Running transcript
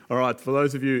All right, for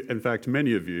those of you, in fact,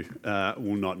 many of you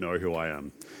will not know who I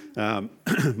am.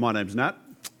 My name's Nat.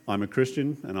 I'm a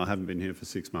Christian, and I haven't been here for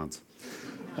 6 months.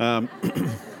 I'm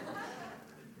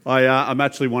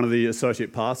actually one of the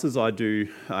associate pastors.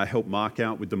 I help Mark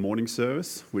out with the morning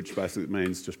service, which basically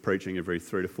means just preaching every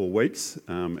 3 to 4 weeks.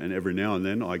 And every now and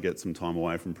then I get some time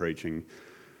away from preaching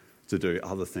to do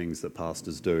other things that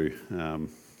pastors do,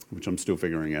 which I'm still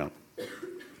figuring out.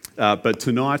 But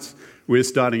tonight we're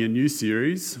starting a new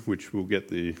series, which we'll get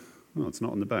it's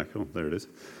not on the back. Oh, there it is.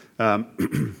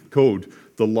 Called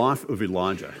The Life of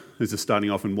Elijah. This is starting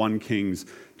off in 1 Kings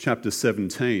chapter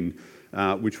 17,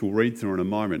 which we'll read through in a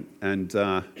moment. And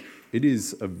it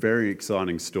is a very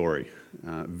exciting story,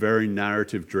 very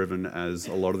narrative-driven, as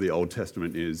a lot of the Old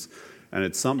Testament is. And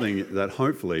it's something that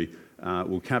hopefully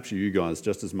will capture you guys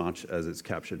just as much as it's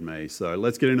captured me. So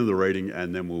let's get into the reading,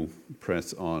 and then we'll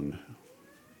press on.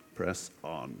 Press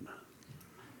on.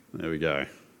 There we go.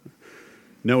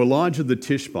 Now Elijah the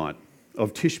Tishbite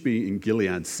of Tishbe in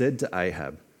Gilead said to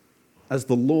Ahab, "As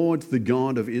the Lord, the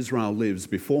God of Israel lives,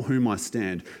 before whom I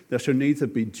stand, there shall neither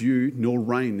be dew nor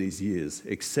rain these years,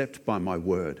 except by my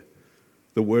word."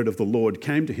 The word of the Lord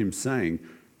came to him, saying,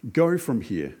 "Go from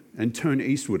here and turn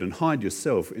eastward and hide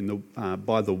yourself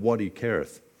by the Wadi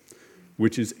Kerith,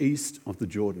 which is east of the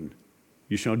Jordan.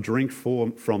 You shall drink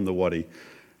from the wadi,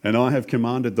 and I have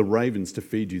commanded the ravens to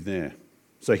feed you there."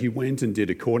 So he went and did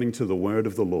according to the word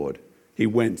of the Lord. He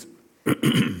went,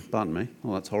 pardon me,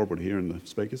 oh, that's horrible to hear in the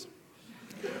speakers.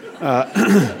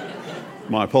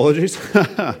 My apologies.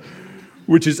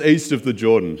 Which is east of the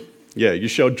Jordan. Yeah, you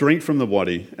shall drink from the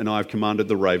wadi, and I have commanded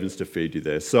the ravens to feed you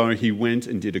there. So he went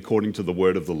and did according to the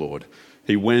word of the Lord.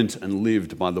 He went and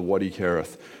lived by the Wadi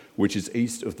Kerith, which is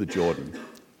east of the Jordan.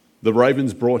 The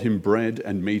ravens brought him bread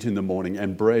and meat in the morning,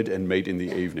 and bread and meat in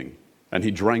the evening. And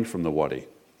he drank from the wadi,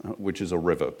 which is a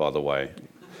river, by the way.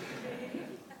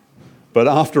 But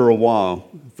after a while,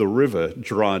 the river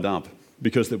dried up,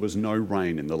 because there was no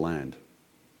rain in the land.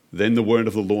 Then the word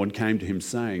of the Lord came to him,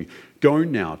 saying, "Go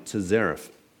now to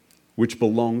Zarephath, which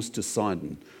belongs to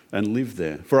Sidon, and live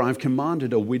there, for I have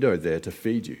commanded a widow there to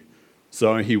feed you."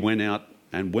 So he went out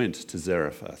and went to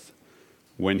Zarephath.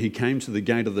 When he came to the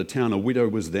gate of the town, a widow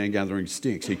was there gathering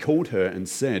sticks. He called her and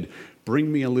said,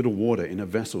 "Bring me a little water in a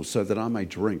vessel so that I may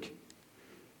drink."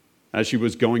 As she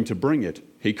was going to bring it,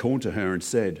 he called to her and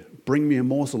said, "Bring me a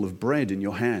morsel of bread in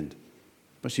your hand."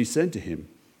 But she said to him,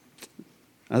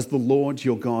 "As the Lord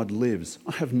your God lives,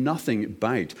 I have nothing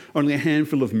baked, only a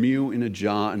handful of meal in a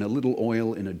jar and a little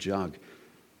oil in a jug.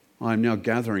 I am now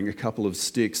gathering a couple of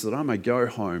sticks that I may go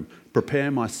home,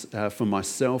 prepare for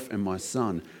myself and my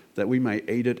son, that we may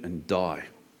eat it and die."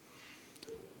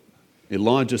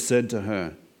 Elijah said to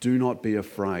her, "Do not be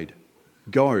afraid.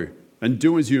 Go and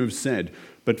do as you have said,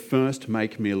 but first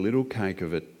make me a little cake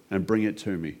of it and bring it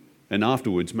to me, and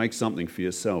afterwards make something for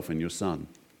yourself and your son.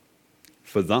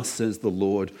 For thus says the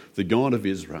Lord, the God of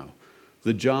Israel,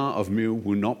 the jar of meal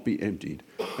will not be emptied,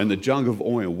 and the jug of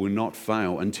oil will not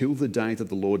fail until the day that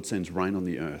the Lord sends rain on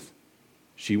the earth."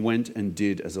 She went and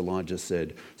did as Elijah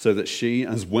said, so that she,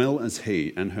 as well as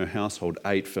he and her household,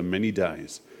 ate for many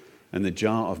days, and the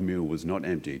jar of meal was not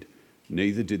emptied,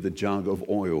 neither did the jug of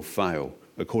oil fail,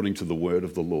 according to the word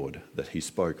of the Lord that he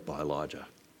spoke by Elijah.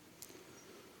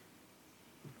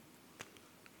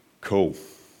 Cool.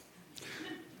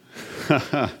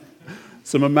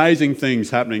 Some amazing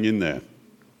things happening in there.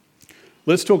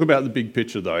 Let's talk about the big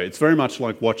picture, though. It's very much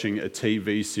like watching a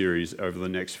TV series over the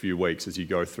next few weeks as you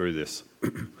go through this.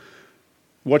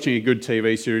 Watching a good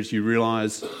TV series, you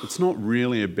realise it's not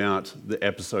really about the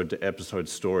episode-to-episode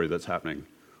story that's happening.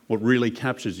 What really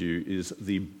captures you is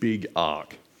the big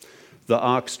arc. The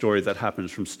arc story that happens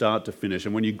from start to finish.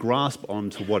 And when you grasp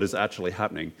onto what is actually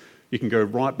happening, you can go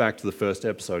right back to the first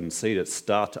episode and see it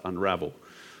start to unravel.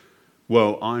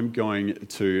 Well, I'm going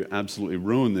to absolutely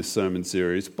ruin this sermon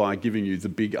series by giving you the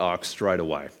big arc straight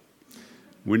away.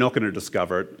 We're not going to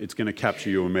discover it. It's going to capture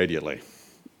you immediately.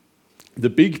 The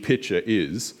big picture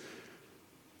is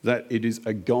that it is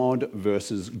a God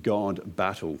versus God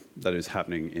battle that is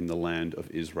happening in the land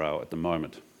of Israel at the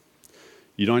moment.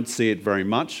 You don't see it very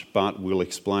much, but we'll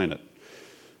explain it.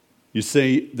 You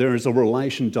see, there is a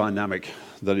relation dynamic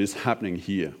that is happening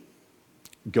here.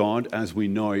 God, as we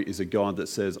know, is a God that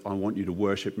says, "I want you to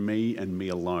worship me and me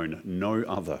alone, no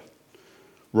other.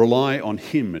 Rely on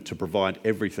him to provide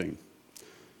everything."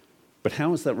 But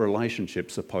how is that relationship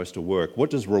supposed to work?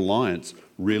 What does reliance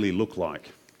really look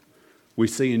like? We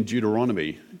see in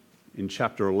Deuteronomy, in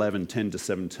chapter 11, 10 to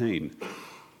 17,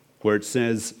 where it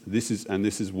says, this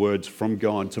is words from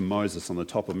God to Moses on the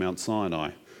top of Mount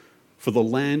Sinai, "For the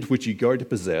land which you go to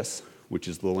possess, which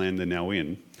is the land they're now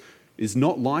in, is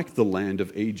not like the land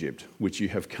of Egypt, which you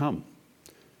have come,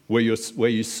 where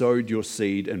you sowed your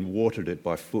seed and watered it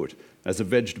by foot as a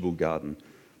vegetable garden.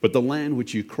 But the land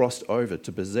which you crossed over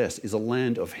to possess is a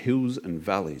land of hills and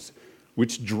valleys,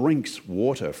 which drinks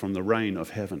water from the rain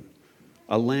of heaven,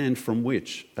 a land for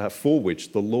which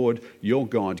the Lord your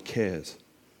God cares.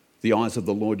 The eyes of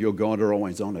the Lord your God are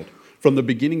always on it, from the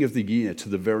beginning of the year to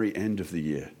the very end of the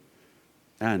year.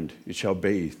 And it shall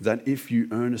be that if you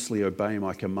earnestly obey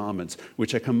my commandments,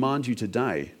 which I command you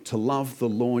today, to love the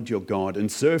Lord your God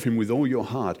and serve him with all your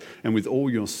heart and with all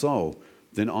your soul,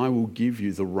 then I will give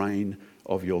you the rain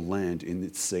of your land in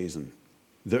its season,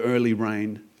 the early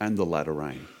rain and the latter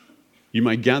rain. You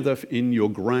may gather in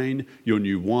your grain, your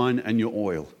new wine and your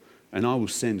oil, and I will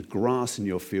send grass in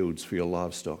your fields for your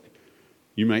livestock.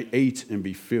 You may eat and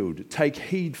be filled. Take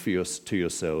heed to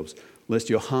yourselves, lest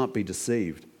your heart be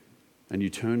deceived, and you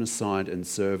turn aside and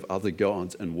serve other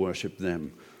gods and worship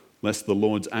them, lest the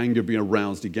Lord's anger be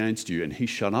aroused against you, and he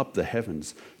shut up the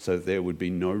heavens so that there would be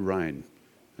no rain,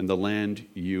 and the land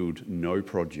yield no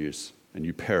produce, and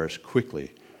you perish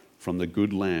quickly from the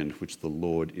good land which the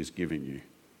Lord is giving you.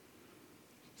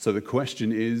 So the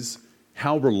question is,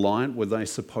 how reliant were they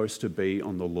supposed to be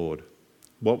on the Lord?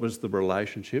 What was the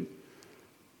relationship?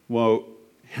 Well,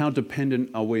 how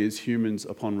dependent are we as humans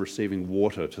upon receiving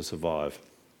water to survive?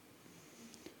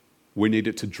 We need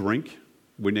it to drink.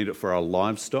 We need it for our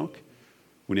livestock.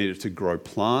 We need it to grow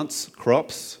plants,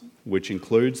 crops, which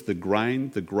includes the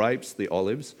grain, the grapes, the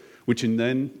olives, which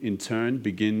in turn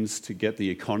begins to get the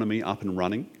economy up and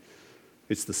running.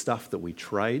 It's the stuff that we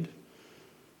trade.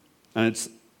 And it's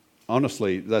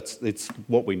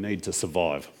what we need to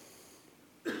survive.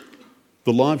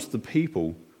 The lives of the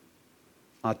people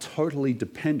are totally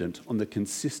dependent on the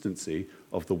consistency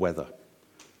of the weather,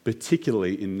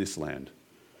 particularly in this land.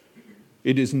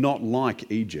 It is not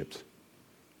like Egypt,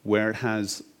 where it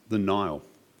has the Nile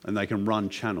and they can run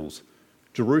channels.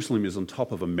 Jerusalem is on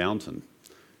top of a mountain.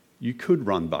 You could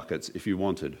run buckets if you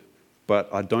wanted, but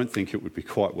I don't think it would be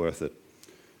quite worth it.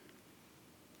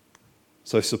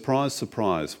 So surprise,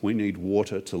 surprise, we need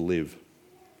water to live.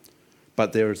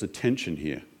 But there is a tension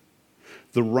here.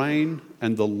 The rain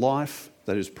and the life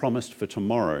that is promised for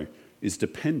tomorrow is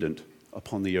dependent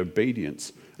upon the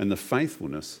obedience and the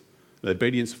faithfulness, the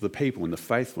obedience of the people and the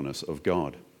faithfulness of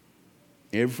God.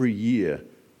 Every year,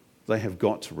 they have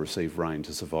got to receive rain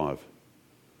to survive.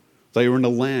 They are in a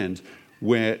land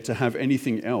where to have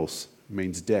anything else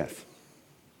means death.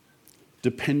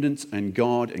 Dependence on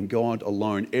God and God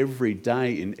alone every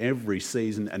day, in every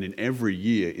season, and in every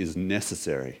year is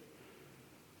necessary.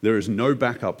 There is no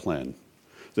backup plan.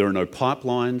 There are no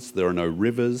pipelines. There are no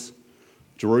rivers.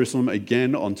 Jerusalem,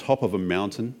 again, on top of a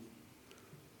mountain.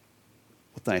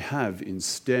 What they have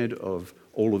instead of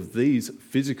all of these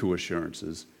physical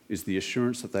assurances is the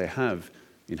assurance that they have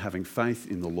in having faith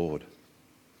in the Lord.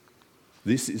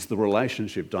 This is the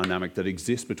relationship dynamic that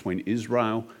exists between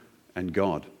Israel and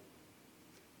God.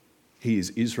 He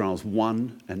is Israel's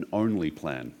one and only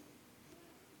plan.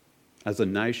 As a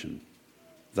nation,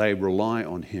 they rely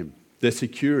on him. Their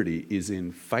security is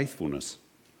in faithfulness.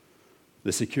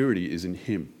 Their security is in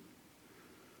him.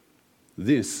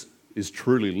 This is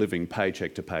truly living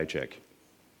paycheck to paycheck.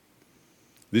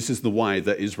 This is the way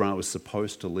that Israel is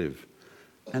supposed to live.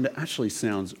 And it actually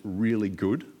sounds really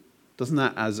good. Doesn't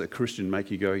that, as a Christian,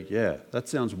 make you go, yeah, that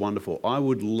sounds wonderful. I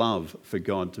would love for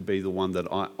God to be the one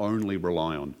that I only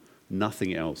rely on,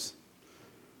 nothing else.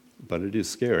 But it is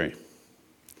scary.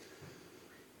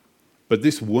 But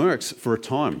this works for a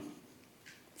time.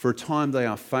 For a time they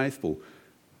are faithful,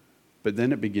 but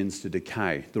then it begins to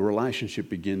decay. The relationship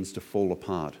begins to fall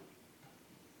apart.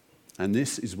 And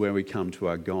this is where we come to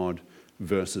our God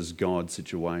versus God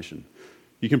situation.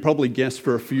 You can probably guess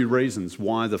for a few reasons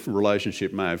why the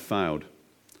relationship may have failed.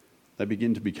 They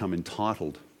begin to become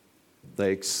entitled.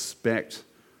 They expect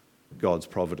God's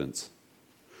providence.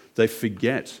 They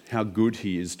forget how good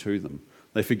he is to them.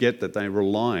 They forget that they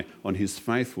rely on his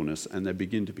faithfulness, and they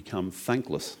begin to become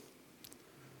thankless.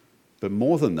 But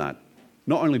more than that,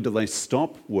 not only do they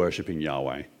stop worshipping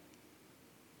Yahweh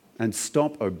and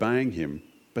stop obeying him,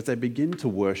 but they begin to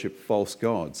worship false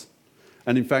gods.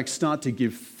 And in fact, start to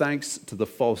give thanks to the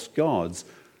false gods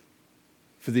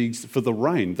for the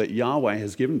rain that Yahweh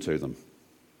has given to them.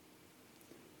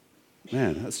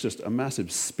 Man, that's just a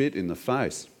massive spit in the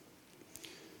face.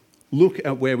 Look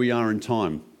at where we are in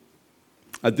time.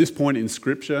 At this point in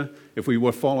Scripture, if we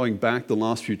were following back the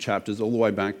last few chapters, all the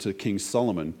way back to King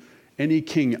Solomon, any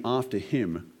king after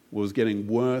him was getting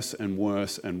worse and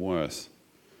worse and worse.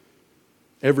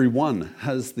 Every one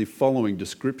has the following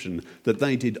description, that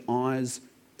they did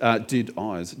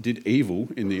did evil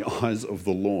in the eyes of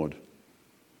the Lord.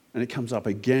 And it comes up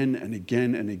again and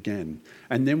again and again.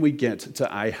 And then we get to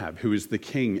Ahab, who is the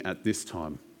king at this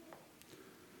time.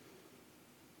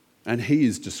 And he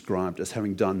is described as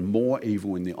having done more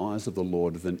evil in the eyes of the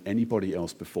Lord than anybody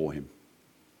else before him.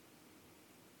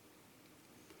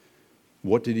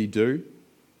 What did he do?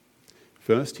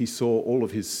 First, he saw all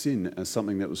of his sin as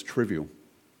something that was trivial.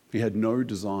 He had no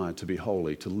desire to be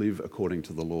holy, to live according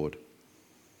to the Lord.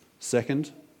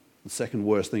 Second, the second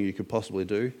worst thing he could possibly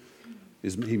do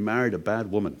is he married a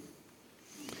bad woman.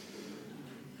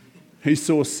 He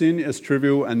saw sin as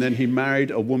trivial, and then he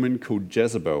married a woman called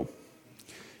Jezebel.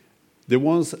 There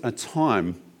was a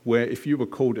time where if you were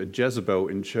called a Jezebel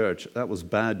in church, that was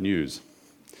bad news.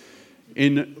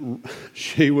 You'll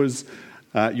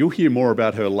hear more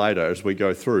about her later as we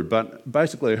go through, but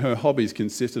basically her hobbies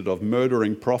consisted of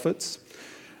murdering prophets,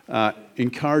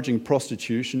 encouraging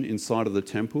prostitution inside of the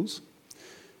temples.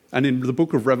 And in the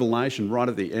book of Revelation, right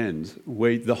at the end,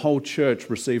 the whole church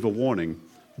receive a warning: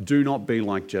 do not be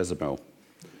like Jezebel.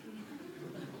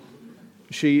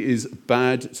 She is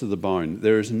bad to the bone.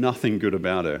 There is nothing good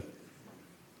about her.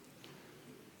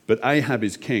 But Ahab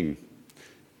is king,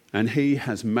 and he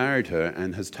has married her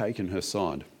and has taken her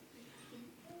side.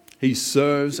 He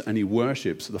serves and he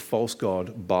worships the false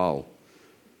god Baal.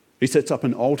 He sets up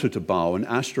an altar to Baal, an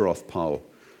Ashtaroth pole,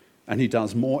 and he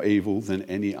does more evil than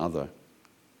any other.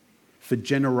 For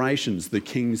generations, the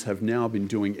kings have now been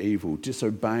doing evil,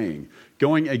 disobeying,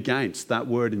 going against that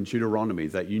word in Deuteronomy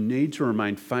that you need to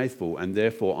remain faithful and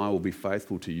therefore I will be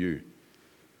faithful to you.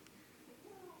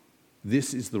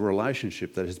 This is the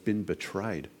relationship that has been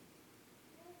betrayed.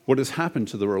 What has happened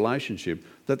to the relationship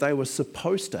that they were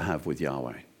supposed to have with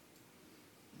Yahweh?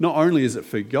 Not only is it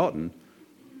forgotten,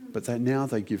 but that now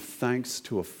they give thanks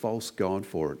to a false god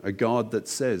for it, a god that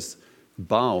says,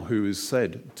 Baal, who is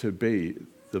said to be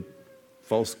the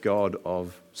false god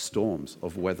of storms,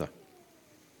 of weather.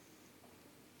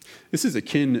 This is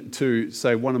akin to,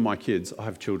 say, one of my kids. I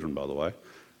have children, by the way.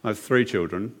 I have 3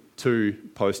 children, 2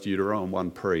 post-utero and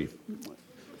 1 pre.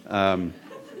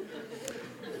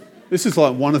 This is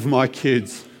like one of my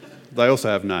kids. They also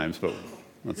have names, but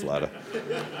that's later.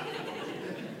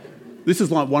 This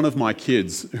is like one of my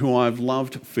kids who I've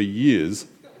loved for years,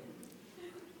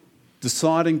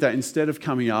 deciding that instead of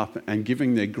coming up and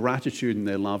giving their gratitude and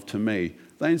their love to me,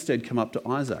 they instead come up to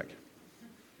Isaac.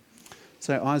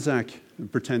 Say, Isaac,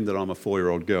 and pretend that I'm a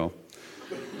 4-year-old girl.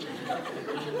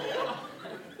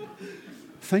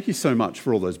 Thank you so much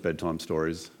for all those bedtime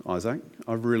stories, Isaac.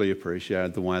 I've really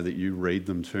appreciated the way that you read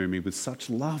them to me with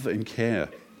such love and care.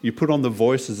 You put on the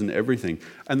voices and everything.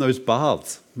 And those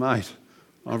baths, mate,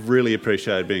 I've really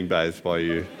appreciated being bathed by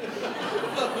you.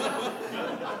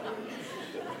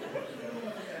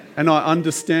 And I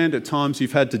understand at times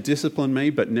you've had to discipline me,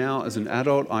 but now as an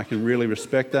adult, I can really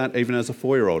respect that. Even as a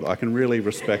 4-year-old, I can really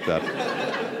respect that.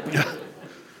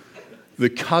 The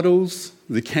cuddles,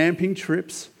 the camping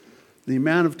trips, the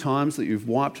amount of times that you've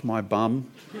wiped my bum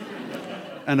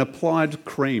and applied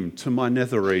cream to my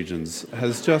nether regions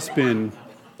has just been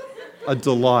a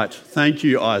delight. Thank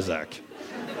you, Isaac.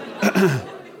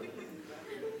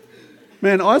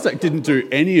 Man, Isaac didn't do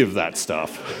any of that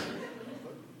stuff.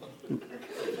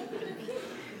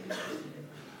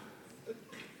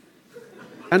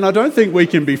 And I don't think we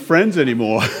can be friends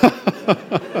anymore.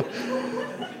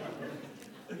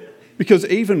 Because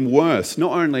even worse,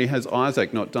 not only has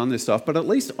Isaac not done this stuff, but at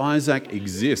least Isaac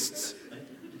exists.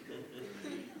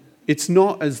 It's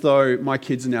not as though my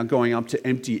kids are now going up to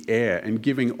empty air and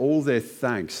giving all their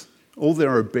thanks, all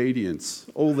their obedience,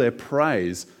 all their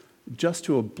praise just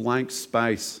to a blank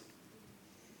space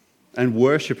and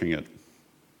worshipping it.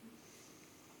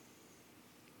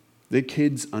 My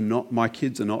kids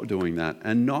are not doing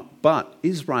that, but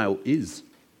Israel is.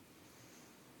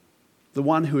 The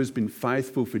one who has been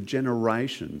faithful for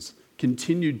generations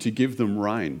continued to give them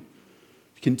rain,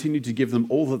 continued to give them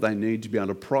all that they need to be able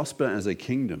to prosper as a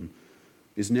kingdom,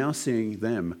 is now seeing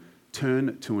them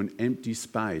turn to an empty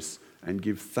space and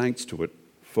give thanks to it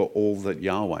for all that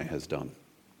Yahweh has done.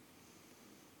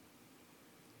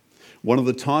 One of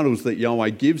the titles that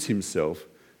Yahweh gives himself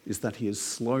is that he is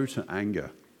slow to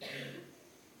anger.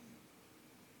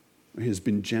 There has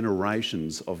been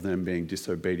generations of them being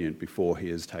disobedient before he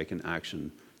has taken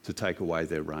action to take away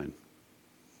their rain.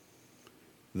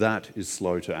 That is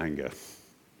slow to anger.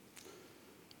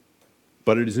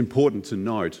 But it is important to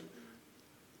note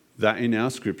that in our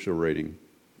scripture reading,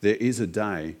 there is a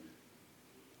day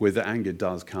where the anger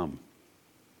does come.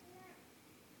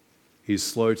 He's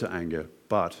slow to anger,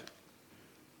 but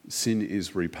sin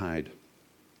is repaid.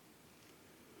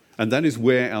 And that is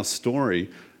where our story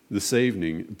this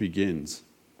evening begins.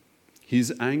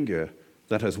 His anger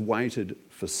that has waited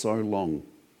for so long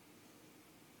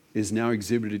is now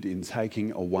exhibited in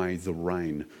taking away the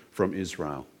rain from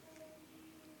Israel.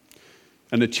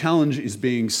 And a challenge is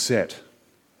being set.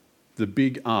 The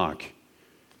big ark.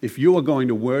 If you are going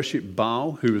to worship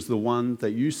Baal, who is the one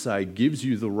that you say gives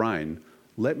you the rain,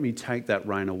 let me take that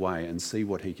rain away and see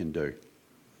what he can do.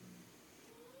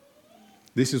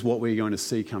 This is what we're going to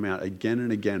see come out again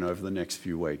and again over the next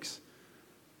few weeks.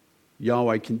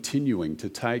 Yahweh continuing to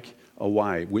take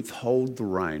away, withhold the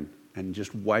rain, and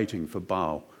just waiting for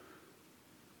Baal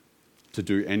to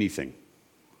do anything.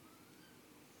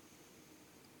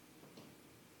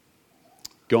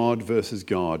 God versus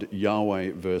God,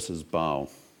 Yahweh versus Baal.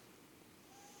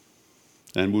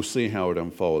 And we'll see how it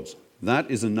unfolds.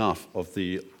 That is enough of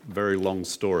the very long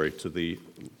story to the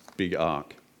big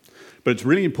ark. But it's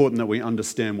really important that we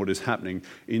understand what is happening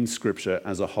in Scripture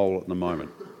as a whole at the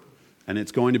moment. And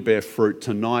it's going to bear fruit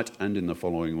tonight and in the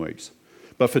following weeks.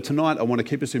 But for tonight, I want to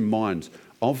keep us in mind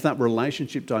of that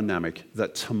relationship dynamic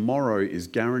that tomorrow is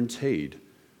guaranteed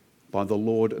by the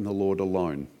Lord and the Lord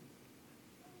alone.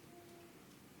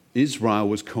 Israel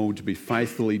was called to be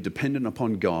faithfully dependent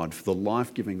upon God for the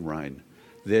life-giving rain.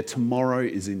 Their tomorrow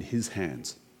is in his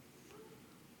hands.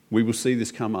 We will see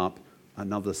this come up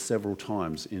another several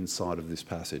times inside of this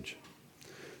passage.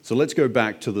 So let's go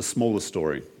back to the smaller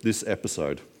story, this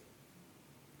episode.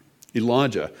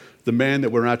 Elijah, the man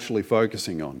that we're actually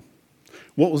focusing on.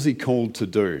 What was he called to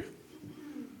do?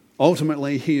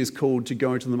 Ultimately, he is called to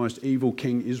go to the most evil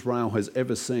king Israel has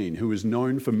ever seen, who is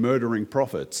known for murdering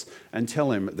prophets, and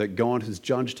tell him that God has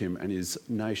judged him and his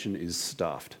nation is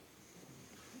stuffed.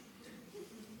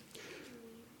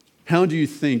 How do you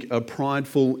think a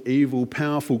prideful, evil,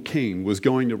 powerful king was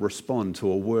going to respond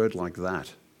to a word like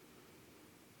that?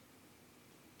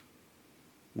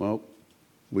 Well,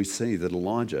 we see that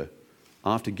Elijah,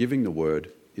 after giving the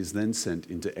word, is then sent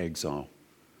into exile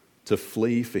to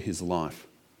flee for his life.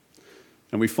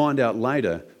 And we find out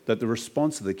later that the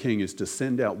response of the king is to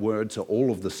send out word to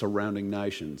all of the surrounding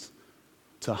nations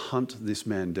to hunt this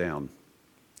man down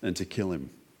and to kill him.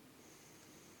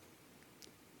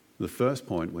 The first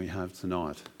point we have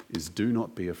tonight is do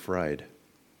not be afraid.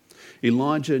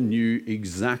 Elijah knew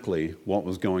exactly what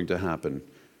was going to happen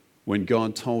when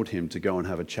God told him to go and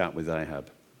have a chat with Ahab.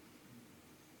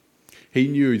 He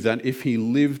knew that if he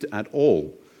lived at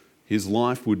all, his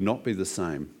life would not be the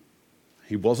same.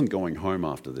 He wasn't going home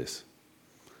after this.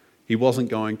 He wasn't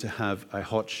going to have a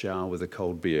hot shower with a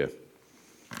cold beer.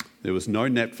 There was no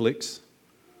Netflix.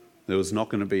 There was not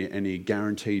going to be any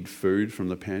guaranteed food from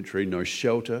the pantry, no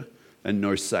shelter, and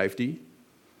no safety.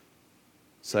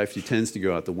 Safety tends to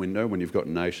go out the window when you've got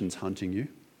nations hunting you.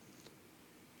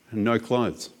 And no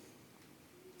clothes.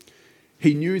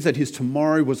 He knew that his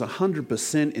tomorrow was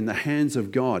 100% in the hands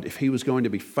of God if he was going to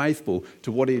be faithful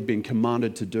to what he had been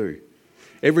commanded to do.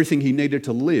 Everything he needed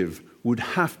to live would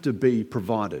have to be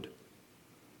provided.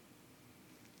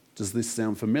 Does this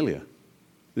sound familiar?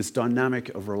 This dynamic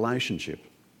of relationship.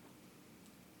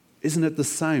 Isn't it the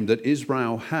same that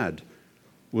Israel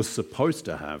was supposed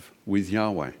to have with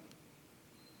Yahweh?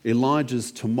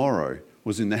 Elijah's tomorrow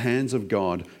was in the hands of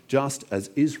God just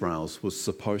as Israel's was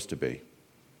supposed to be.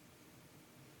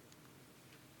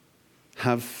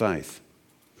 Have faith.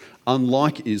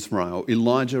 Unlike Israel,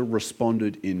 Elijah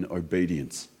responded in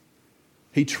obedience.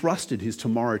 He trusted his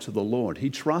tomorrow to the Lord. He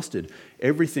trusted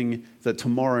everything that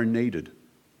tomorrow needed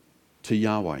to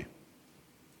Yahweh.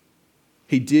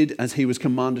 He did as he was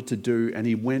commanded to do, and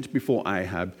he went before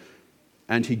Ahab,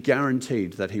 and he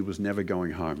guaranteed that he was never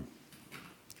going home.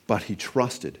 But he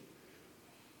trusted.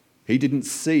 He didn't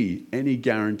see any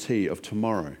guarantee of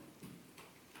tomorrow.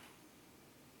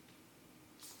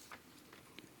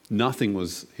 Nothing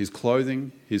was his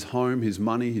clothing, his home, his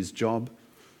money, his job.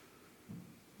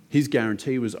 His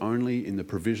guarantee was only in the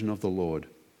provision of the Lord.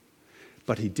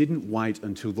 But he didn't wait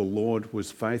until the Lord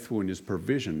was faithful in his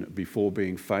provision before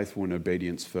being faithful in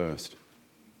obedience first.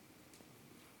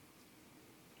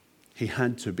 He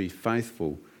had to be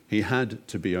faithful. He had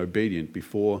to be obedient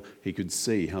before he could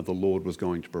see how the Lord was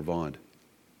going to provide.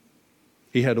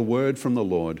 He had a word from the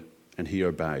Lord and he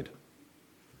obeyed.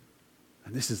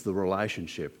 And this is the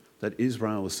relationship that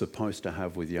Israel is supposed to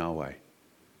have with Yahweh.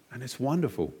 And it's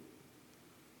wonderful.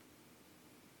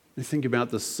 You think about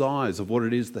the size of what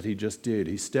it is that he just did.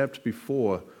 He stepped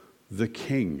before the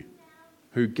king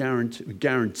who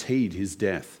guaranteed his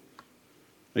death.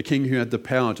 A king who had the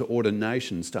power to order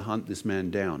nations to hunt this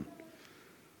man down.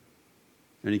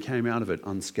 And he came out of it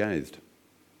unscathed.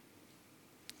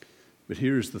 But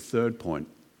here is the third point.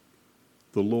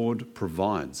 The Lord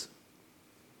provides.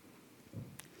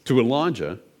 To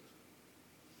Elijah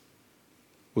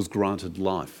was granted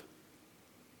life.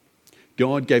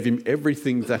 God gave him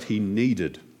everything that he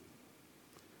needed.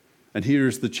 And here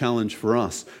is the challenge for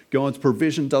us. God's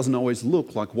provision doesn't always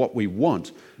look like what we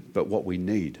want, but what we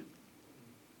need.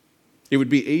 It would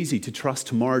be easy to trust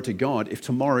tomorrow to God if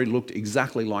tomorrow looked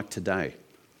exactly like today,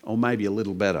 or maybe a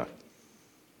little better.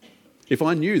 If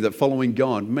I knew that following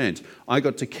God meant I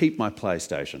got to keep my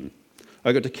PlayStation,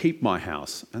 I got to keep my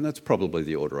house, and that's probably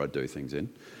the order I'd do things in.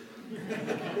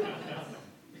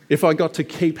 If I got to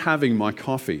keep having my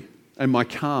coffee and my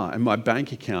car and my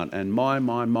bank account and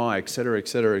my, etc.,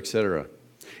 etc., etc.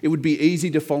 It would be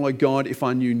easy to follow God if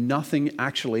I knew nothing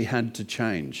actually had to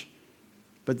change.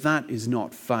 But that is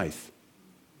not faith.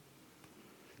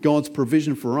 God's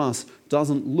provision for us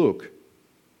doesn't look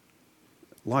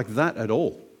like that at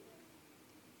all.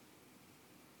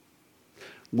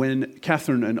 When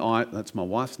Catherine and I, that's my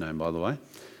wife's name by the way,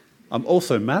 I'm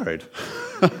also married.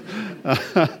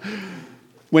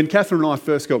 When Catherine and I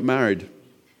first got married,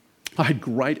 I had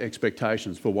great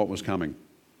expectations for what was coming.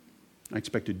 I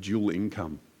expected dual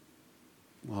income.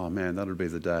 Oh man, that would be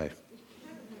the day.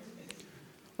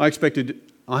 I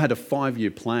had a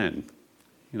 5-year plan.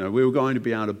 We were going to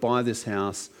be able to buy this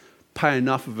house, pay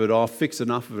enough of it off, fix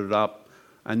enough of it up,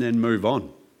 and then move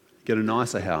on. Get a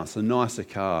nicer house, a nicer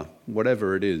car,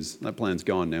 whatever it is. That plan's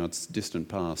gone now, it's distant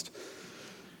past.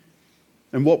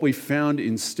 And what we found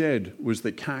instead was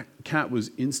that Kat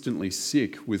was instantly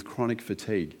sick with chronic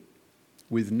fatigue,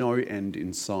 with no end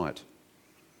in sight.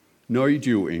 No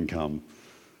dual income,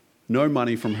 no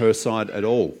money from her side at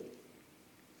all.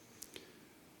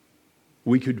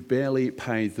 We could barely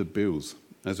pay the bills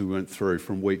as we went through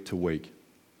from week to week.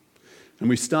 And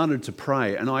we started to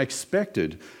pray, and I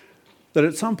expected that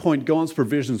at some point God's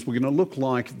provisions were going to look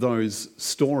like those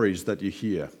stories that you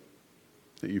hear.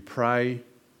 That you pray,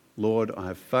 Lord, I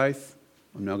have faith.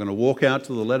 I'm now going to walk out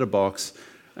to the letterbox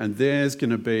and there's going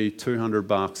to be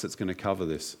 $200 that's going to cover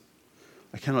this.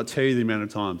 I cannot tell you the amount of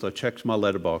times I checked my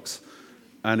letterbox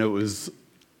and it was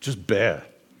just bare.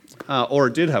 Or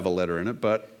it did have a letter in it,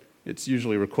 but it's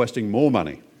usually requesting more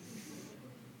money.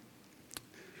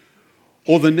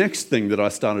 Or the next thing that I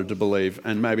started to believe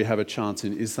and maybe have a chance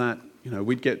in is that,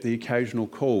 we'd get the occasional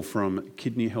call from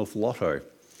Kidney Health Lotto.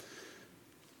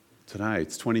 Today,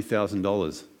 it's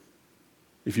 $20,000.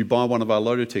 If you buy one of our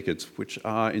lotto tickets, which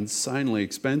are insanely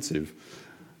expensive,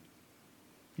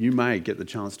 you may get the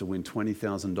chance to win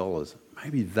 $20,000.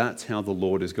 Maybe that's how the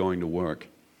Lord is going to work.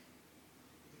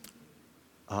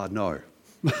 No.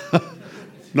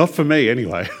 Not for me,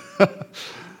 anyway.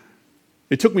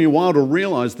 It took me a while to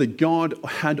realize that God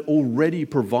had already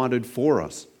provided for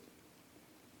us.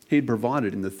 He had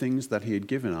provided in the things that he had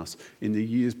given us in the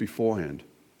years beforehand,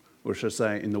 or should I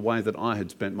say, in the way that I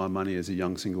had spent my money as a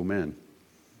young single man.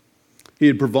 He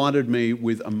had provided me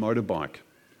with a motorbike,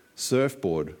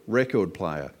 surfboard, record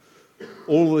player,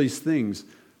 all these things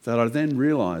that I then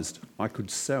realised I could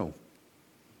sell.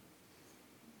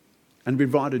 And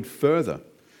provided further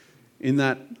in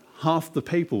that half the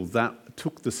people that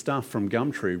took the stuff from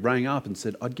Gumtree rang up and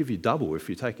said, I'd give you double if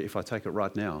I take it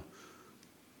right now.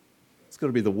 It's got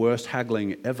to be the worst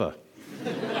haggling ever.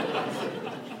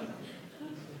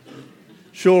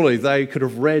 Surely they could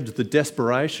have read the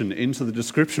desperation into the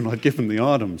description I'd given the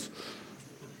items.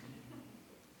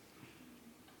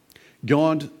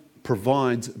 God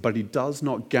provides, but he does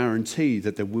not guarantee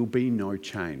that there will be no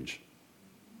change.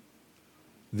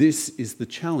 This is the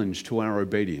challenge to our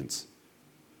obedience.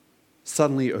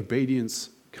 Suddenly, obedience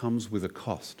comes with a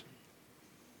cost.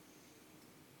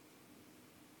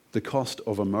 The cost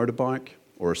of a motorbike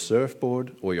or a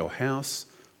surfboard or your house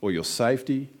or your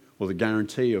safety or the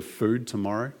guarantee of food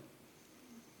tomorrow,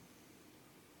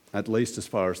 at least as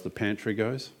far as the pantry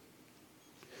goes.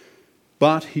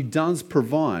 But he does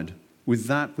provide with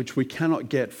that which we cannot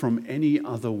get from any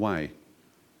other way,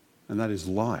 and that is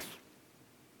life.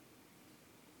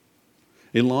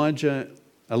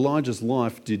 Elijah's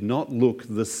life did not look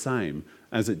the same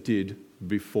as it did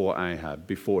before Ahab,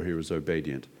 before he was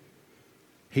obedient.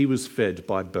 He was fed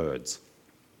by birds.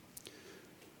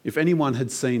 If anyone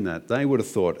had seen that, they would have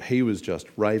thought he was just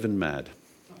raving mad.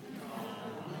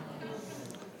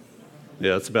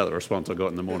 Yeah, that's about the response I got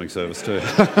in the morning service too.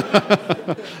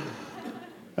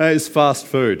 It's fast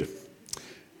food.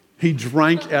 He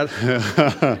drank out...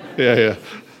 yeah.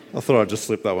 I thought I'd just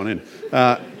slip that one in.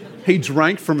 He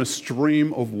drank from a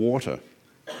stream of water,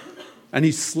 and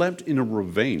he slept in a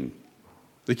ravine.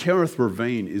 The Kerith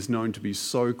ravine is known to be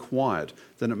so quiet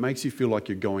that it makes you feel like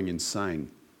you're going insane.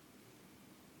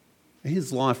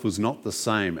 His life was not the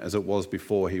same as it was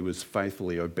before he was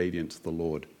faithfully obedient to the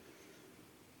Lord.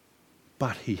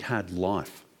 but he had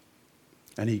life,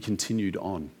 and he continued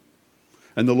on.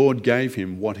 And the Lord gave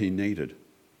him what he needed.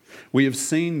 We have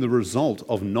seen the result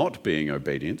of not being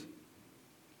obedient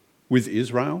with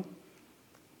Israel.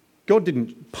 God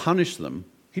didn't punish them,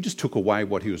 he just took away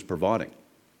what he was providing.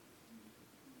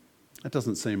 That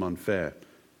doesn't seem unfair.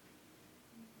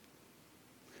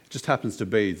 It just happens to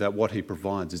be that what he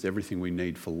provides is everything we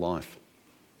need for life.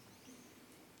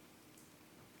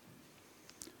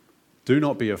 Do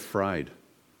not be afraid.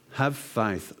 Have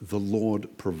faith, the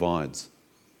Lord provides.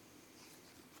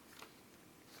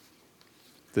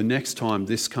 The next time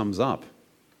this comes up,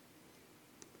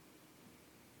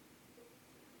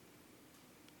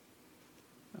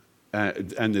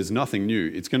 and there's nothing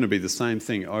new, it's going to be the same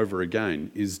thing over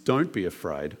again, is don't be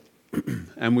afraid.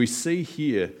 And we see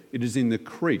here, it is in the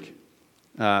creek,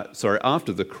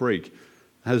 after the creek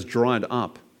has dried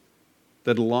up,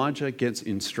 that Elijah gets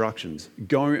instructions.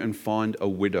 Go and find a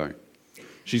widow.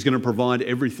 She's going to provide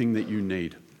everything that you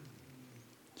need.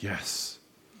 Yes.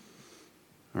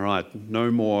 All right, no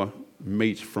more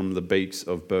meat from the beaks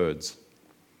of birds.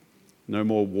 No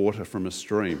more water from a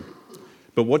stream.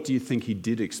 But what do you think he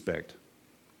did expect?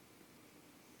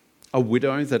 A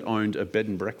widow that owned a bed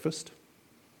and breakfast,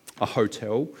 a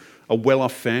hotel, a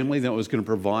well-off family that was going to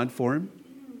provide for him,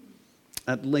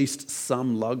 at least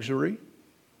some luxury.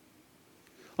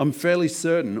 I'm fairly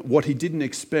certain what he didn't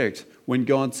expect when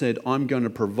God said, I'm going to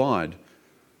provide,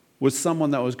 was someone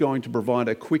that was going to provide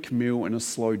a quick meal and a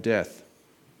slow death.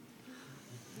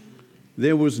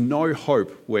 There was no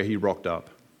hope where he rocked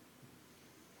up.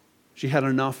 She had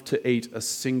enough to eat a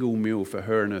single meal for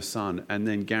her and her son and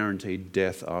then guaranteed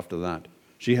death after that.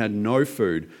 She had no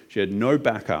food. She had no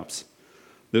backups.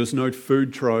 There was no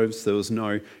food troves. There was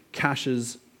no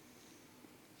caches.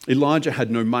 Elijah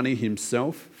had no money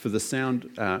himself from the sound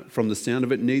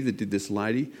of it. Neither did this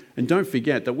lady. And don't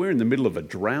forget that we're in the middle of a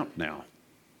drought now.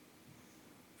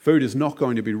 Food is not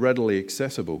going to be readily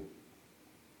accessible.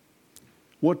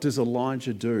 What does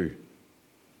Elijah do?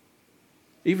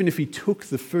 Even if he took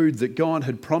the food that God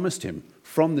had promised him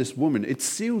from this woman, it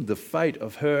sealed the fate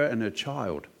of her and her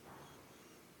child.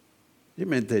 It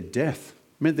meant their death.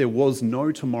 It meant there was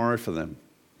no tomorrow for them.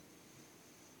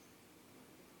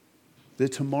 Their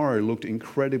tomorrow looked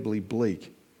incredibly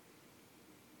bleak.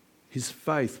 His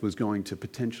faith was going to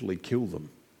potentially kill them.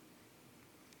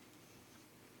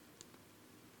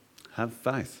 Have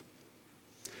faith.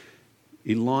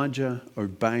 Elijah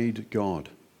obeyed God.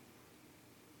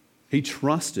 He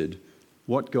trusted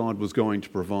what God was going to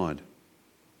provide.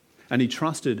 And he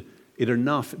trusted it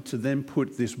enough to then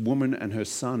put this woman and her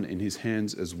son in his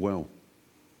hands as well.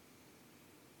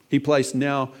 He placed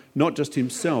now not just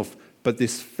himself, but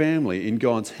this family in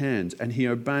God's hands, and he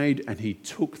obeyed and he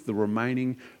took the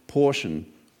remaining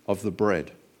portion of the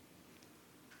bread.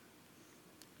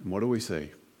 And what do we see?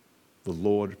 The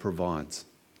Lord provides.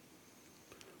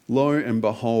 Lo and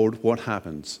behold, what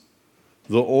happens?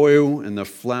 The oil and the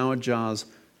flour jars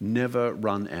never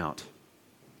run out.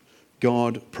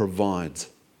 God provides.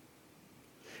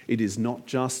 It is not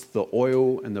just the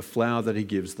oil and the flour that he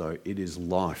gives, though. It is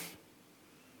life.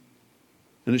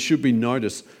 And it should be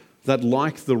noticed that,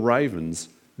 like the ravens,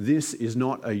 this is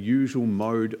not a usual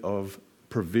mode of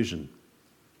provision.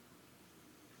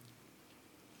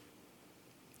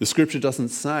 The scripture doesn't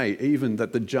say even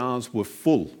that the jars were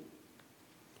full,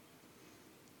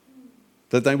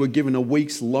 that they were given a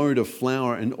week's load of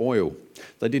flour and oil.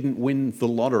 They didn't win the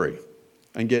lottery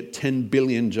and get 10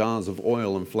 billion jars of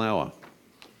oil and flour.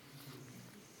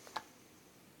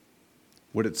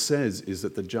 What it says is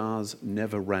that the jars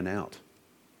never ran out.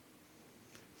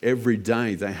 Every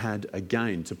day they had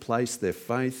again to place their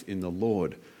faith in the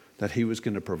Lord, that he was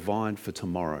going to provide for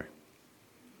tomorrow.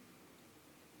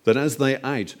 That as they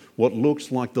ate what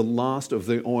looked like the last of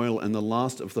the oil and the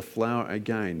last of the flour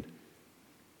again,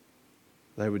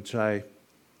 they would say,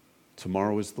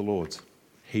 tomorrow is the Lord's.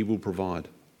 He will provide.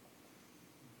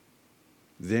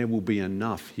 There will be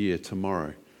enough here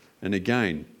tomorrow. And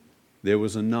again, there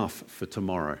was enough for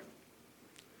tomorrow.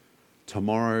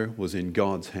 Tomorrow was in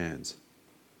God's hands.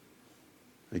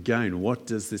 Again, what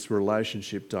does this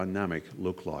relationship dynamic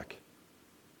look like?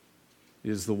 It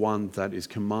is the one that is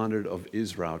commanded of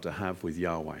Israel to have with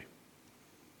Yahweh.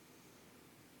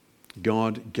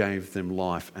 God gave them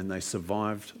life, and they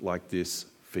survived like this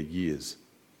for years.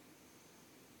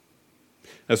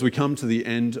 As we come to the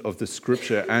end of the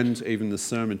scripture and even the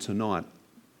sermon tonight,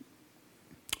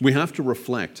 we have to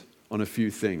reflect on a few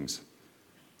things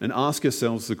and ask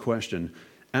ourselves the question,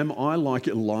 am I like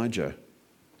Elijah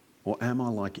or am I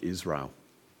like Israel?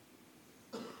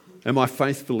 Am I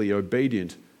faithfully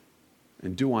obedient,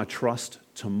 and do I trust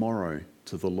tomorrow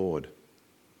to the Lord?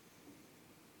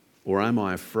 Or am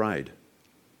I afraid?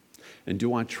 And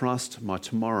do I trust my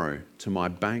tomorrow to my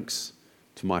banks,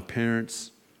 to my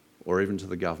parents, or even to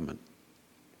the government?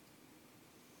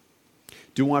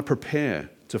 Do I prepare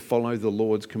to follow the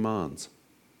Lord's commands,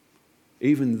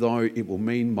 even though it will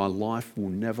mean my life will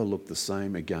never look the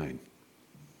same again?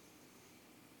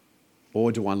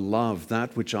 Or do I love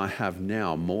that which I have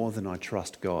now more than I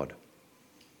trust God?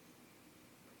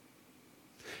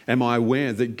 Am I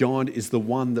aware that God is the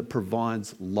one that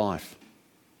provides life?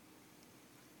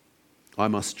 I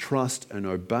must trust and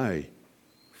obey,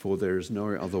 for there is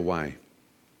no other way.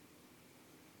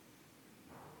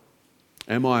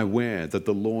 Am I aware that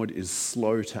the Lord is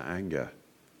slow to anger,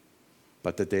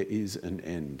 but that there is an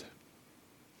end?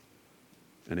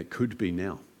 And it could be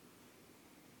now.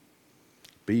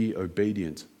 Be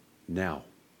obedient now.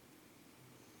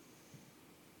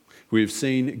 We have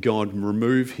seen God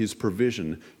remove his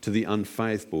provision to the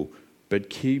unfaithful, but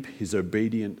keep his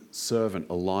obedient servant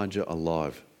Elijah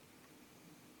alive.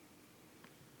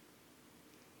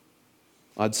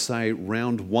 I'd say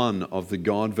round one of the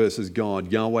God versus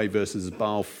God, Yahweh versus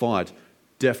Baal fight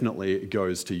definitely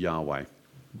goes to Yahweh.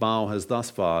 Baal has thus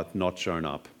far not shown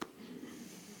up.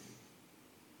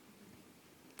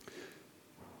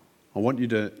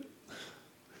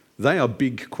 They are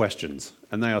big questions,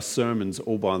 and they are sermons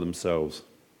all by themselves.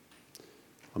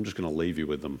 I'm just going to leave you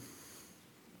with them.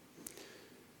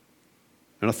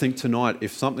 And I think tonight,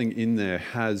 if something in there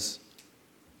has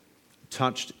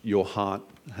touched your heart,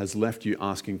 has left you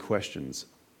asking questions,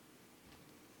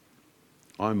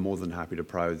 I'm more than happy to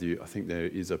pray with you. I think there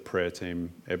is a prayer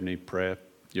team. Ebony, prayer.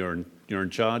 You're in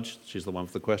charge. She's the one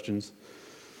for the questions.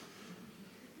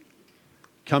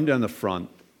 Come down the front.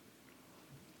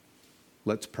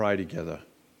 Let's pray together.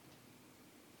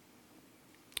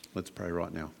 Let's pray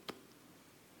right now.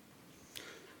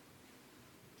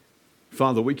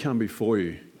 Father, we come before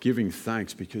you giving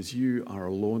thanks because you are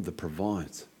a Lord that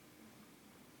provides.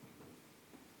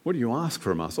 What do you ask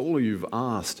from us? All you've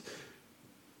asked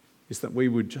is that we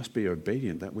would just be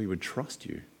obedient, that we would trust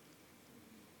you.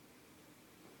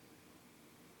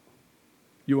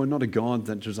 You are not a God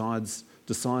that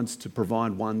decides to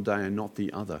provide one day and not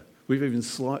the other. We've even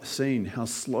seen how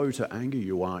slow to anger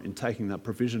you are in taking that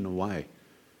provision away.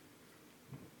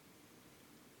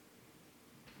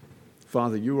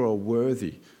 Father, you are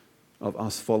worthy of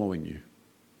us following you.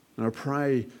 And I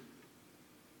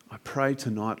pray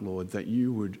tonight, Lord, that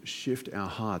you would shift our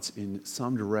hearts in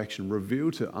some direction.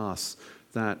 Reveal to us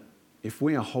that if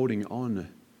we are holding on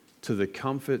to the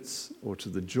comforts or to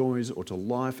the joys or to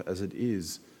life as it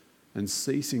is and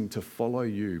ceasing to follow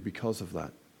you because of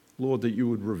that, Lord, that you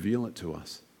would reveal it to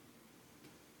us.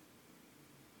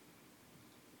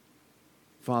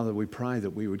 Father, we pray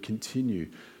that we would continue,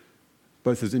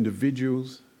 both as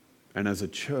individuals and as a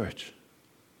church,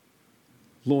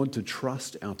 Lord, to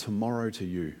trust our tomorrow to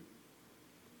you.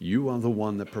 You are the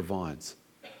one that provides.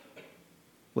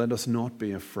 Let us not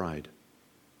be afraid.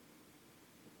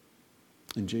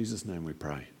 In Jesus' name we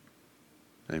pray.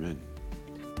 Amen.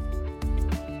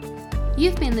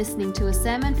 You've been listening to a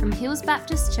sermon from Hills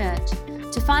Baptist Church.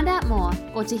 To find out more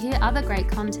or to hear other great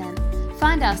content,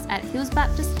 find us at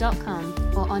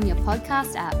hillsbaptist.com or on your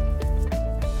podcast app.